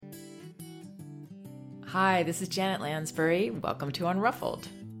Hi, this is Janet Lansbury. Welcome to Unruffled.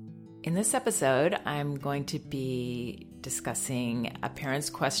 In this episode, I'm going to be discussing a parent's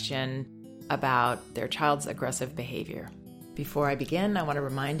question about their child's aggressive behavior. Before I begin, I want to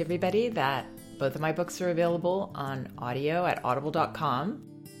remind everybody that both of my books are available on audio at audible.com.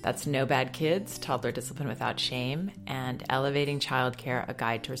 That's No Bad Kids, Toddler Discipline Without Shame, and Elevating Childcare, A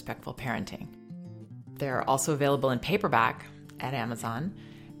Guide to Respectful Parenting. They're also available in paperback at Amazon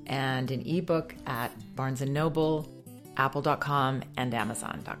and an ebook at Barnes & Noble, Apple.com, and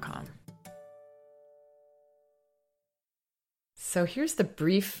Amazon.com. So here's the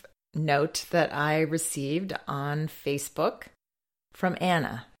brief note that I received on Facebook from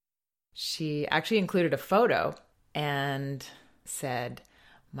Anna. She actually included a photo and said,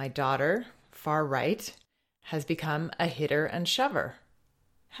 "My daughter, far right, has become a hitter and shover.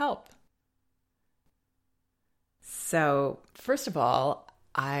 Help." So, first of all,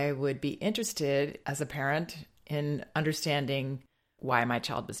 I would be interested as a parent in understanding why my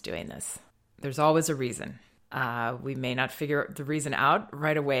child was doing this. There's always a reason. We may not figure the reason out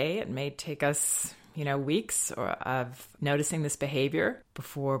right away. It may take us, weeks of noticing this behavior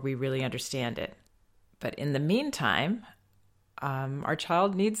before we really understand it. But in the meantime, our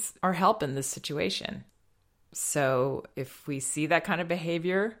child needs our help in this situation. So if we see that kind of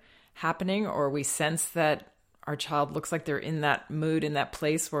behavior happening, or we sense that our child looks like they're in that mood, in that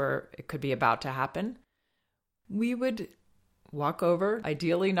place where it could be about to happen, we would walk over,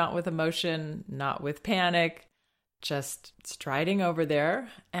 ideally not with emotion, not with panic, just striding over there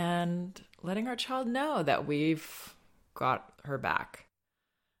and letting our child know that we've got her back,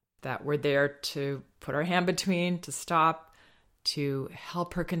 that we're there to put our hand between, to stop, to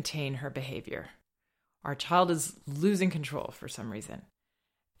help her contain her behavior. Our child is losing control for some reason,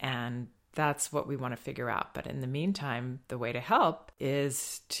 and that's what we want to figure out. But in the meantime, the way to help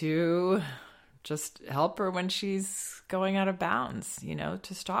is to just help her when she's going out of bounds,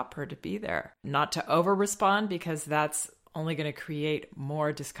 to stop her, to be there. Not to over-respond, because that's only going to create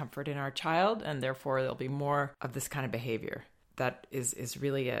more discomfort in our child, and therefore there'll be more of this kind of behavior. That is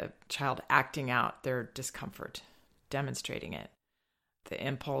really a child acting out their discomfort, demonstrating it. The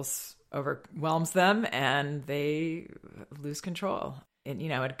impulse overwhelms them and they lose control. And,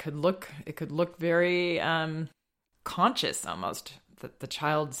 it could look very conscious almost, that the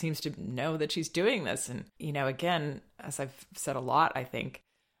child seems to know that she's doing this. And, again, as I've said a lot, I think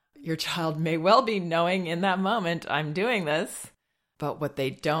your child may well be knowing in that moment, I'm doing this, but what they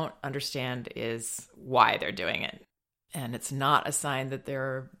don't understand is why they're doing it. And it's not a sign that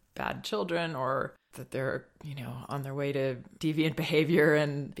they're bad children or that they're, on their way to deviant behavior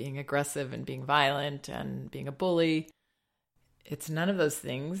and being aggressive and being violent and being a bully. It's none of those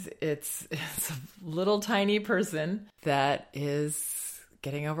things. It's a little tiny person that is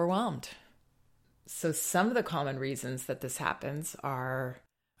getting overwhelmed. So some of the common reasons that this happens are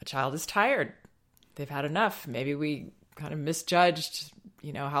a child is tired. They've had enough. Maybe we kind of misjudged,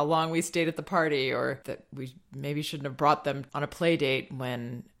 how long we stayed at the party, or that we maybe shouldn't have brought them on a play date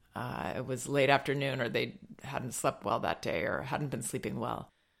when it was late afternoon, or they hadn't slept well that day or hadn't been sleeping well.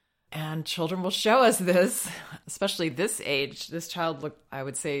 And children will show us this, especially this age. This child looked, I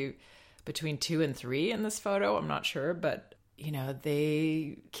would say, between 2 and 3 in this photo. I'm not sure, but,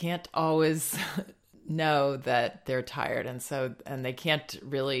 they can't always know that they're tired. And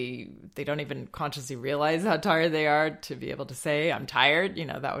they don't even consciously realize how tired they are to be able to say, I'm tired.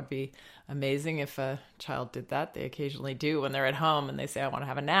 That would be amazing if a child did that. They occasionally do when they're at home and they say, I want to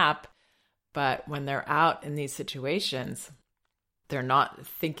have a nap. But when they're out in these situations, they're not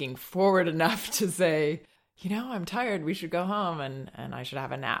thinking forward enough to say, I'm tired, we should go home and I should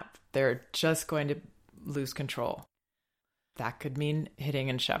have a nap. They're just going to lose control. That could mean hitting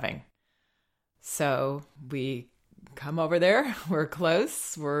and shoving. So we come over there, we're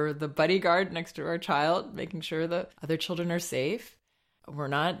close, we're the bodyguard next to our child, making sure that other children are safe. We're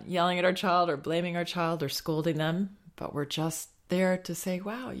not yelling at our child or blaming our child or scolding them, but we're just there to say,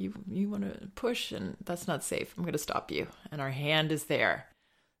 wow, you want to push and that's not safe. I'm going to stop you. And our hand is there.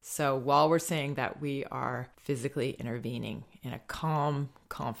 So while we're saying that, we are physically intervening in a calm,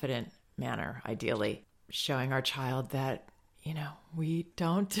 confident manner, ideally, showing our child that, we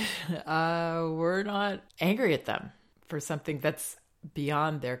don't, we're not angry at them for something that's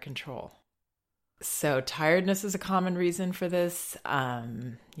beyond their control. So tiredness is a common reason for this.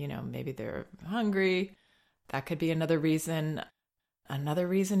 Maybe they're hungry. That could be another reason. Another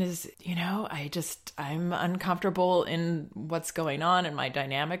reason is, I'm uncomfortable in what's going on in my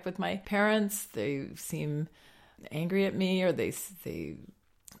dynamic with my parents. They seem angry at me, or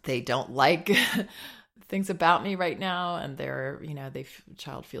they don't like things about me right now, and the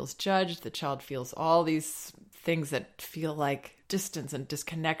child feels judged, the child feels all these things that feel like distance and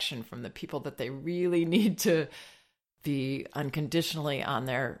disconnection from the people that they really need to be unconditionally on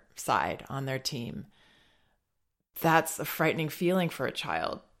their side, on their team. That's a frightening feeling for a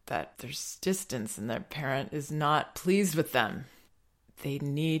child, that there's distance and their parent is not pleased with them. They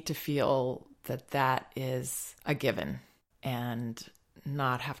need to feel that that is a given and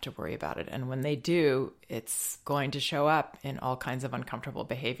not have to worry about it. And when they do, it's going to show up in all kinds of uncomfortable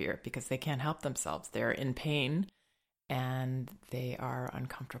behavior because they can't help themselves. They're in pain and they are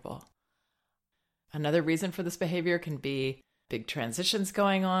uncomfortable. Another reason for this behavior can be big transitions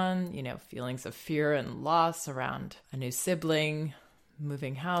going on, feelings of fear and loss around a new sibling,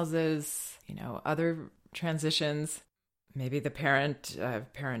 moving houses, other transitions. Maybe the parent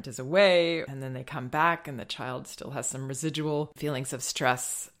is away and then they come back and the child still has some residual feelings of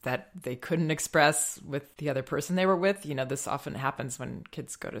stress that they couldn't express with the other person they were with. This often happens when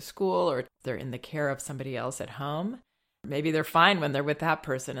kids go to school or they're in the care of somebody else at home. Maybe they're fine when they're with that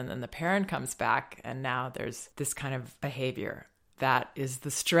person and then the parent comes back and now there's this kind of behavior. That is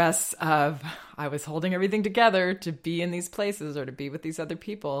the stress of, I was holding everything together to be in these places or to be with these other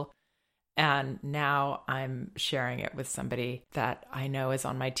people. And now I'm sharing it with somebody that I know is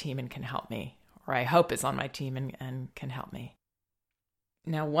on my team and can help me, or I hope is on my team and can help me.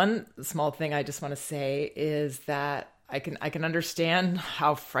 Now, one small thing I just want to say is that I can understand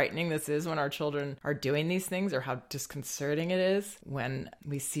how frightening this is when our children are doing these things, or how disconcerting it is when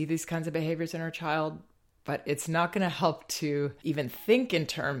we see these kinds of behaviors in our child. But it's not going to help to even think in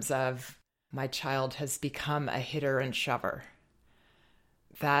terms of, my child has become a hitter and shover.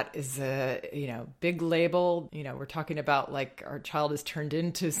 That is a, big label. We're talking about like our child is turned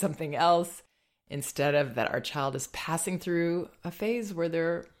into something else, instead of that our child is passing through a phase where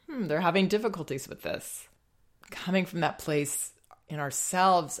they're having difficulties with this. Coming from that place in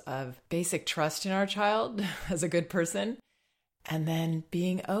ourselves of basic trust in our child as a good person, and then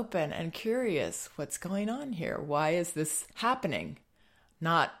being open and curious, what's going on here? Why is this happening?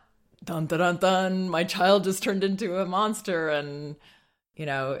 Not, dun, dun, dun, dun, my child just turned into a monster and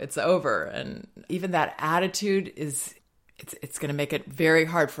it's over. And even that attitude it's going to make it very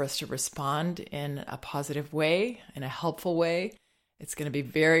hard for us to respond in a positive way, in a helpful way. It's going to be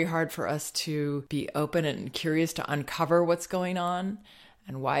very hard for us to be open and curious to uncover what's going on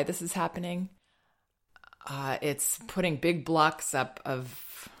and why this is happening. It's putting big blocks up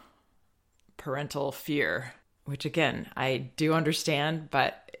of parental fear, which again, I do understand,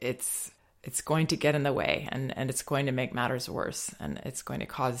 but it's going to get in the way and it's going to make matters worse. And it's going to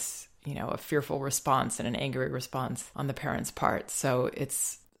cause, a fearful response and an angry response on the parent's part. So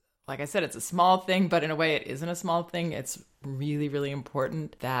it's, like I said, it's a small thing, but in a way it isn't a small thing. It's really, really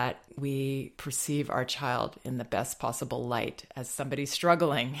important that we perceive our child in the best possible light as somebody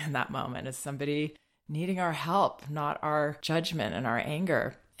struggling in that moment, as somebody needing our help, not our judgment and our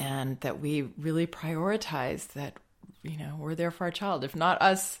anger. And that we really prioritize that, we're there for our child. If not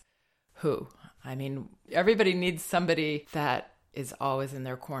us, who? I mean, everybody needs somebody that is always in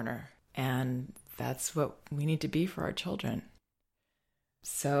their corner. And that's what we need to be for our children.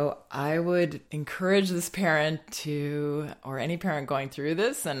 So I would encourage this parent or any parent going through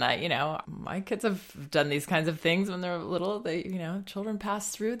this. And my kids have done these kinds of things when they're little. Children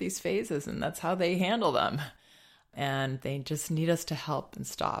pass through these phases and that's how they handle them. And they just need us to help and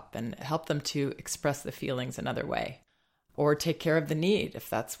stop and help them to express the feelings another way, or take care of the need if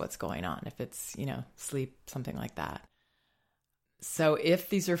that's what's going on, if it's, sleep, something like that. So if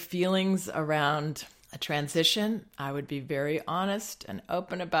these are feelings around a transition, I would be very honest and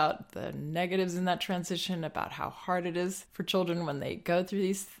open about the negatives in that transition, about how hard it is for children when they go through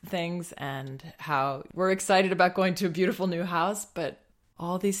these things, and how we're excited about going to a beautiful new house, but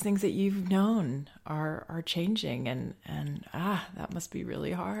all these things that you've known are changing, and that must be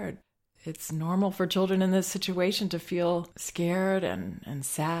really hard. It's normal for children in this situation to feel scared and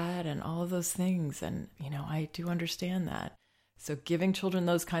sad and all of those things. And, I do understand that. So giving children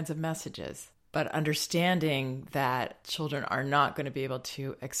those kinds of messages, but understanding that children are not going to be able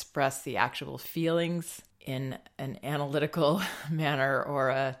to express the actual feelings in an analytical manner or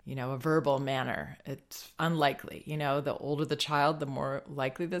a verbal manner. It's unlikely. The older the child, the more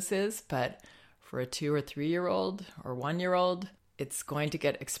likely this is. But for a 2 or 3-year-old or 1-year-old, it's going to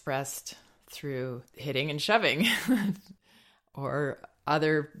get expressed through hitting and shoving or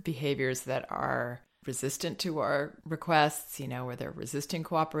other behaviors that are resistant to our requests, where they're resisting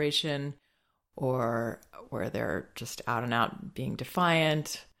cooperation, or where they're just out and out being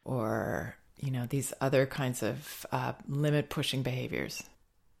defiant, or, these other kinds of limit pushing behaviors.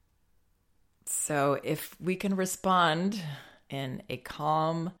 So if we can respond in a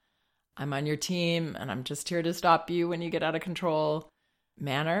calm, I'm on your team and I'm just here to stop you when you get out of control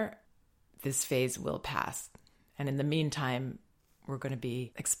manner, this phase will pass. And in the meantime, we're going to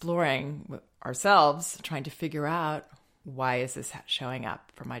be exploring ourselves, trying to figure out, why is this showing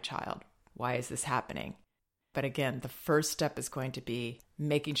up for my child? Why is this happening? But again, the first step is going to be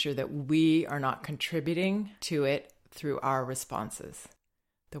making sure that we are not contributing to it through our responses,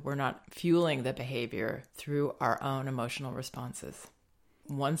 that we're not fueling the behavior through our own emotional responses.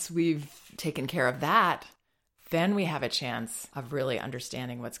 Once we've taken care of that, then we have a chance of really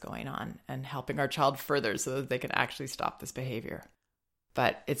understanding what's going on and helping our child further so that they can actually stop this behavior.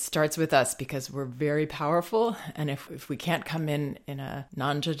 But it starts with us because we're very powerful. And if we can't come in a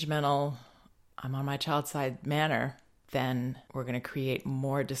non-judgmental, I'm on my child's side manner, then we're going to create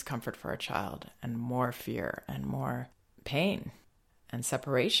more discomfort for our child and more fear and more pain and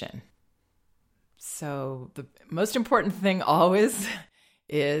separation. So the most important thing always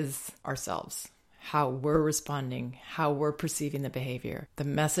is ourselves, how we're responding, how we're perceiving the behavior, the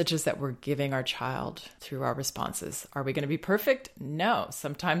messages that we're giving our child through our responses. Are we going to be perfect? No.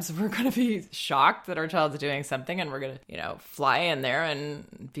 Sometimes we're going to be shocked that our child's doing something and we're going to, fly in there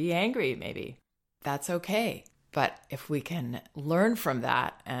and be angry maybe. That's okay. But if we can learn from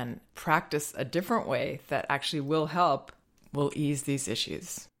that and practice a different way that actually will help, we'll ease these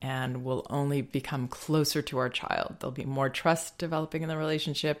issues and we'll only become closer to our child. There'll be more trust developing in the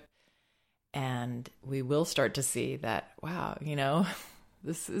relationship. And we will start to see that, wow,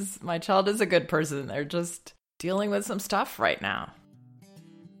 my child is a good person. They're just dealing with some stuff right now.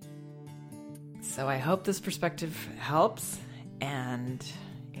 So I hope this perspective helps. And,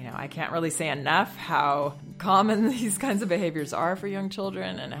 I can't really say enough how common these kinds of behaviors are for young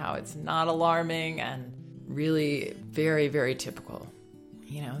children and how it's not alarming and really very, very typical.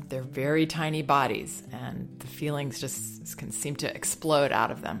 They're very tiny bodies and the feelings just can seem to explode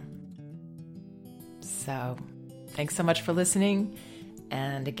out of them. So thanks so much for listening.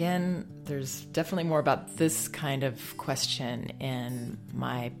 And again, there's definitely more about this kind of question in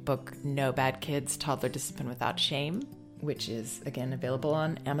my book, No Bad Kids, Toddler Discipline Without Shame, which is, again, available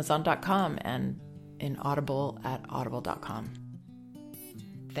on Amazon.com and in Audible at audible.com.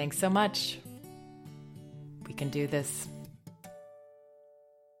 Thanks so much. We can do this.